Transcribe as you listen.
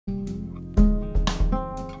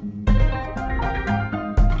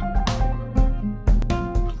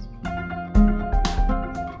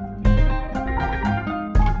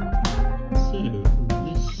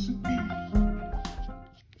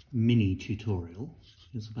tutorial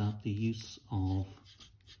is about the use of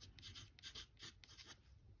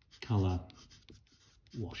colour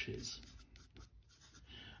washes.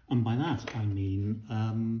 And by that I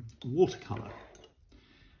mean watercolour.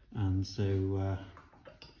 And so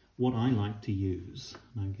what I like to use,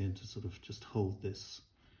 and I'm going to sort of just hold this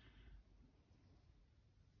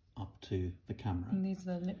up to the camera. And these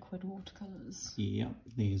are the liquid watercolours? Yeah,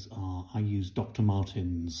 these are, I use Dr.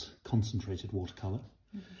 Martens concentrated watercolour.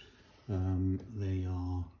 They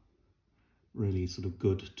are really sort of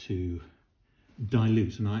good to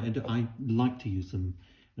dilute, and I like to use them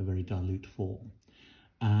in a very dilute form.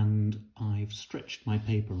 And I've stretched my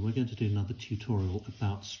paper, and we're going to do another tutorial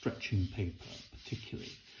about stretching paper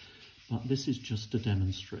particularly. But this is just to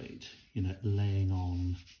demonstrate, you know, laying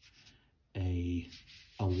on a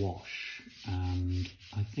wash. And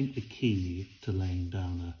I think the key to laying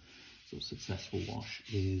down a sort of successful wash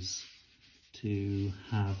is to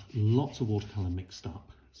have lots of watercolour mixed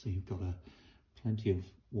up. So you've got plenty of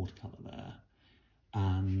watercolour there,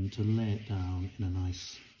 and to lay it down in a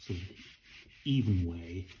nice sort of even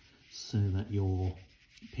way so that you're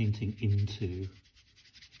painting into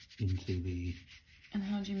the... And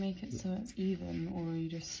how do you make it so it's even, or are you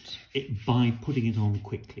just... by putting it on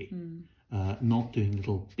quickly, not doing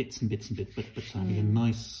little bits and bits and bits, but having a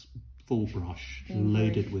nice full brush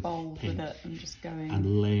loaded with paint with it and just going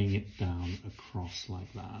and laying it down across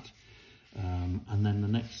like that. And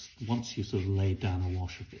then once you sort of lay down a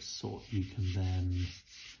wash of this sort, you can then,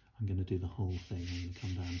 I'm going to do the whole thing, I'm going to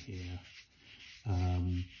come down here.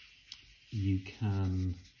 You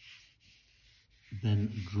can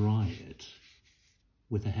then dry it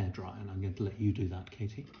with a hairdryer, and I'm going to let you do that,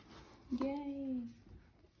 Katie. Yay!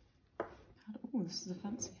 Oh, this is a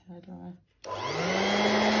fancy hairdryer.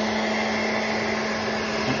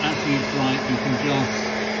 And as you dry it, you can just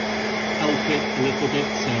help it a little bit,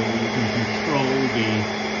 so you can control the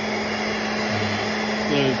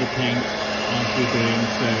flow of the paint as you're doing.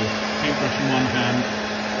 So paintbrush in one hand,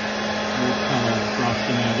 watercolour brush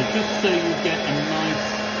in the other, just so you get a nice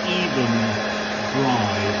even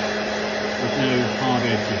dry with no hard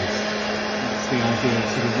edges. That's the idea of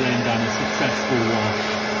sort of laying down a successful wash.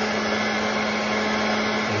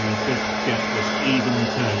 So you just get this even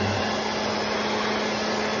tone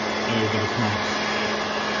over the cross.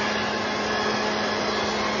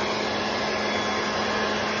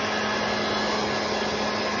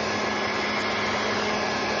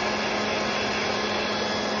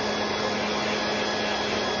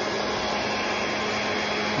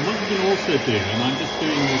 And what you can also do, and I'm just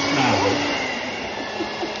doing this now,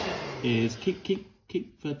 is keep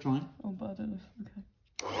drying. Oh, but I don't know if, okay.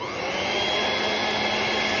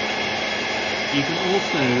 You can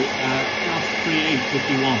also just create, if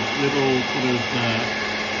you want, little sort of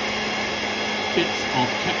bits of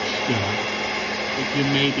texture that you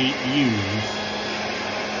maybe use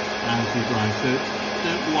as you dry. So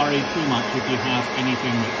don't worry too much if you have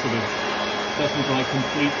anything that sort of doesn't dry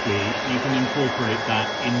completely. You can incorporate that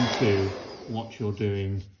into what you're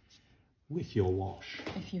doing with your wash.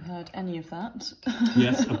 If you heard any of that.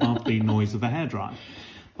 Yes, above the noise of a hairdryer.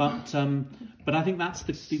 But I think that's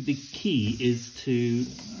the key, is to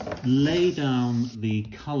lay down the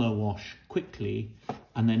colour wash quickly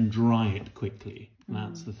and then dry it quickly.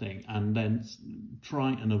 That's the thing. And then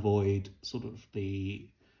try and avoid sort of the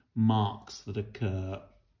marks that occur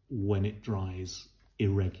when it dries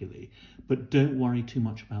irregularly. But don't worry too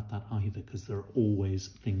much about that either, because there are always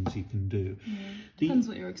things you can do. Yeah. Depends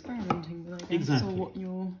what you're experimenting with, I guess, exactly. or what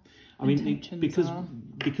your because are.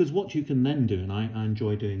 Because what you can then do, and I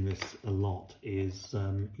enjoy doing this a lot, is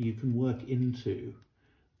you can work into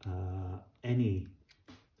any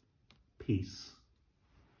piece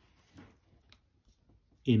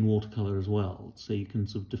in watercolour as well. So you can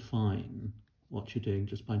sort of define what you're doing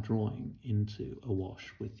just by drawing into a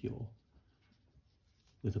wash with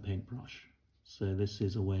a paintbrush. So this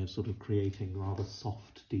is a way of sort of creating rather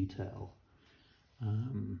soft detail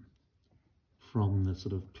from the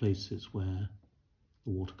sort of places where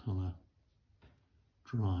the watercolour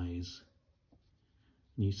dries.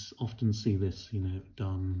 And you often see this, you know,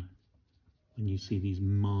 done when you see these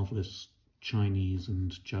marvellous Chinese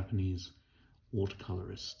and Japanese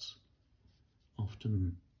watercolourists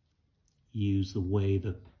often use the way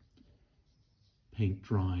that paint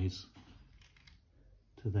dries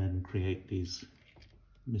to then create these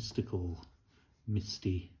mystical,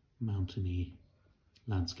 misty, mountainy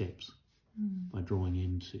landscapes by drawing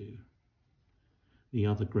into. The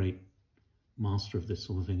other great master of this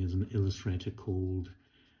sort of thing is an illustrator called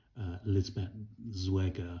Lisbeth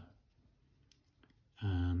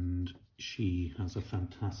and she has a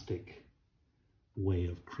fantastic way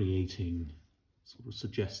of creating sort of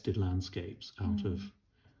suggested landscapes out of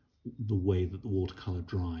the way that the watercolour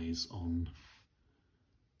dries on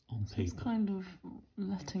paper. It's kind of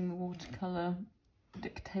letting the watercolour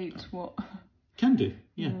dictate what... Can do,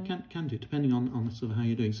 yeah, can do, depending on sort of how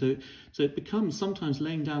you're doing. So it becomes, sometimes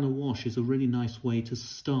laying down a wash is a really nice way to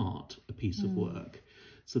start a piece of work,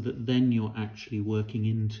 so that then you're actually working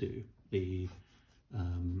into the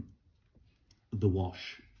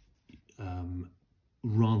wash,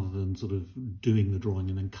 rather than sort of doing the drawing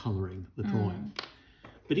and then colouring the drawing.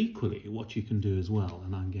 But equally, what you can do as well,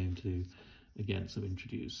 and I'm going to, again, sort of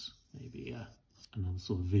introduce maybe another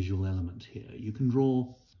sort of visual element here. You can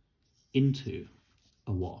draw into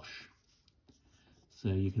a wash. So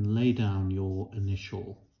you can lay down your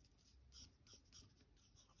initial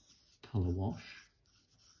colour wash,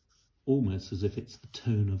 almost as if it's the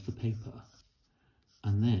tone of the paper.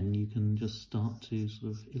 And then you can just start to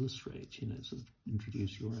sort of illustrate, you know, sort of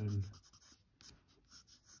introduce your own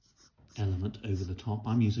element over the top.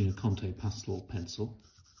 I'm using a Conte pastel pencil,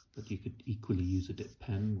 but you could equally use a dip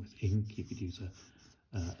pen with ink. You could use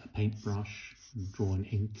a paintbrush and draw in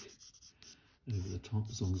ink over the top,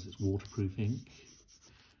 as long as it's waterproof ink.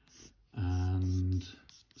 And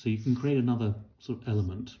so you can create another sort of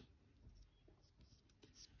element.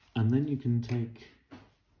 And then you can take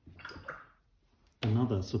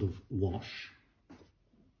another sort of wash,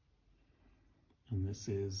 and this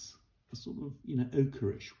is a sort of, you know,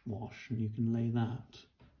 ochreish wash, and you can lay that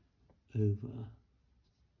over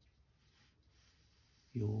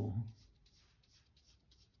your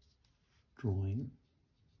drawing,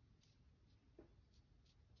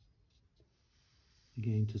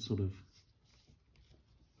 again to sort of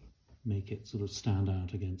make it sort of stand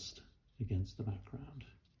out against the background.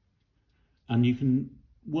 And you can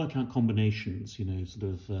work out combinations, you know, sort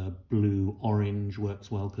of blue, orange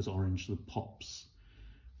works well because orange sort of pops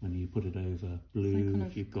when you put it over blue. So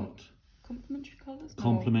if you've got complementary colours?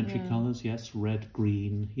 Complementary colours, yes, red,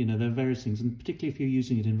 green, you know, there are various things, and particularly if you're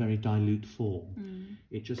using it in very dilute form,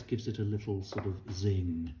 it just gives it a little sort of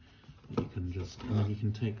zing. You can just, and then you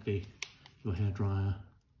can take your hairdryer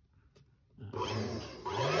and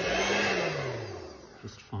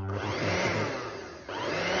just fire it up a little bit.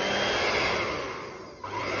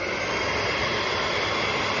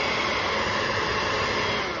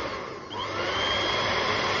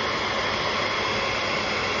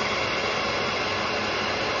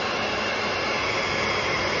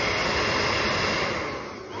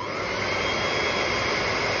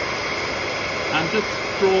 And just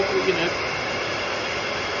draw, you know,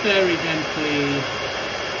 very gently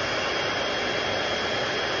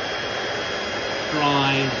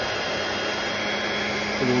dry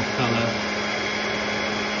the watercolour.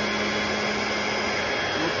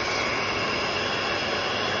 Oops.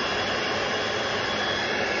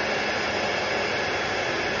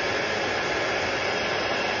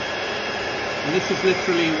 And this is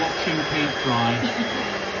literally watching paint dry.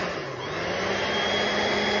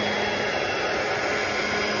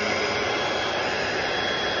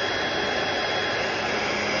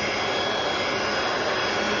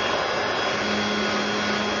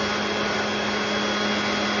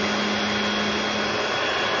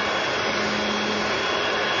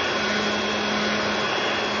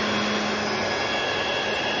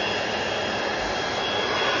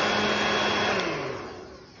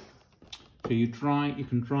 So you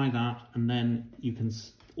can dry that, and then you can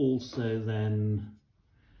also then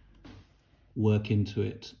work into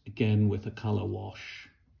it again with a colour wash,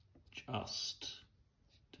 just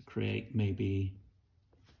to create maybe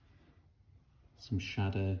some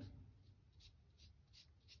shadow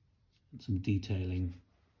and some detailing.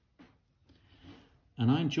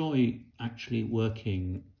 And I enjoy actually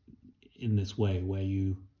working in this way, where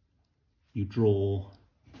you draw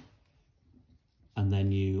and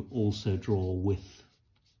then you also draw with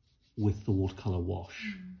the watercolour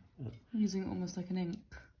wash. Using it almost like an ink.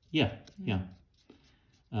 Yeah.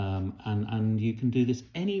 And you can do this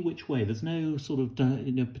any which way. There's no sort of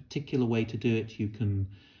particular way to do it. You can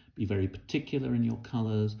be very particular in your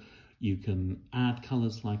colours. You can add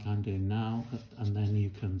colours like I'm doing now, and then you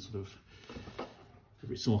can sort of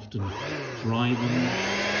every so often dry them.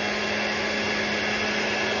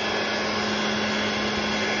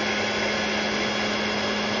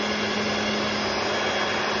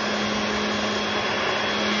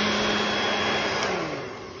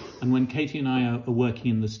 And when Katie and I are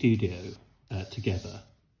working in the studio together,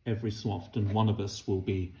 every so often one of us will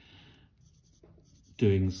be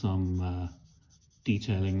doing some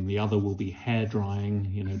detailing, the other will be hair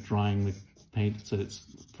drying, you know, drying paint, so it's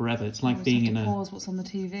forever. It's like Always being have to in pause what's on the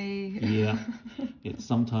TV. Yeah, it's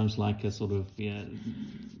sometimes like a sort of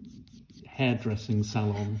hairdressing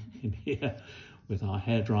salon in here with our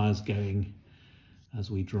hair dryers going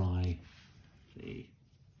as we dry the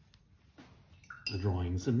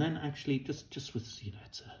drawings. And then actually just with, you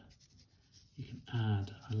can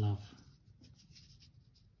add, I love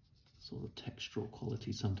sort of textural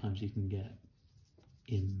quality sometimes you can get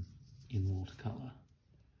in watercolour.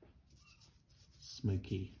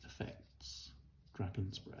 Smoky effects,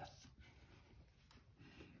 dragon's breath.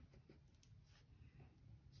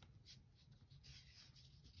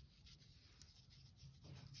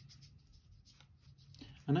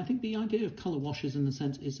 And I think the idea of colour washes in a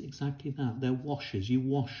sense is exactly that. They're washes. You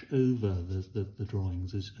wash over the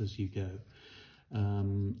drawings as you go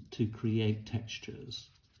to create textures,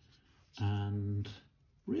 and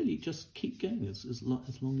really just keep going as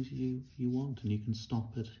long as you want, and you can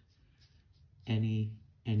stop at any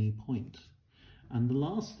point. And the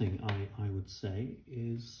last thing I would say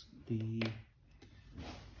is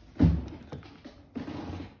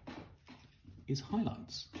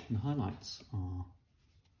highlights. And highlights are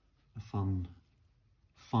a fun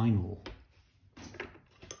final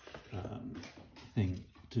thing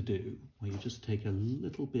to do, where you just take a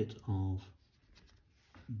little bit of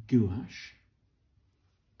gouache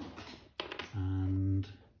and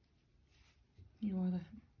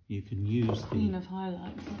you can use the queen of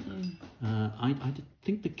highlights, aren't you? I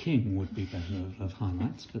think the king would be better of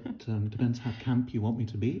highlights, but depends how camp you want me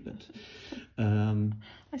to be. But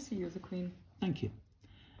I see you as a queen. Thank you.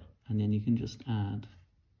 And then you can just add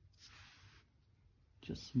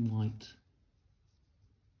just some white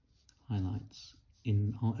highlights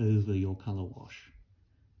over your colour wash,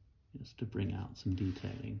 just to bring out some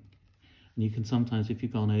detailing. And you can sometimes, if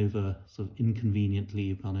you've gone over sort of inconveniently,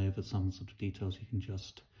 you've gone over some sort of details, you can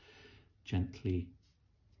just gently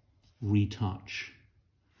retouch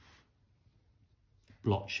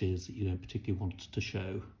blotches that you don't particularly want to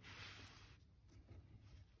show.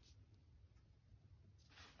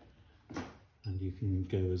 And you can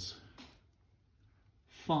go as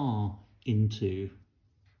far into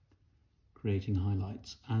creating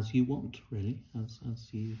highlights as you want, really, as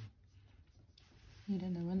you... You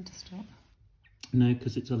don't know when to stop. No,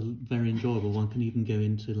 because it's a very enjoyable. One can even go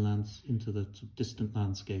into the sort of distant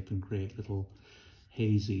landscape and create little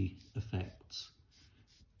hazy effects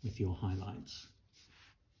with your highlights.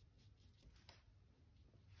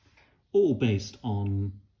 All based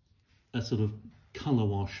on a sort of colour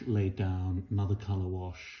wash laid down, another colour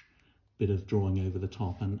wash, bit of drawing over the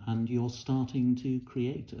top, and you're starting to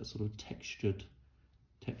create a sort of textured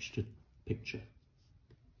picture.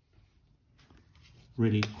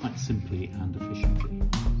 Really quite simply and efficiently.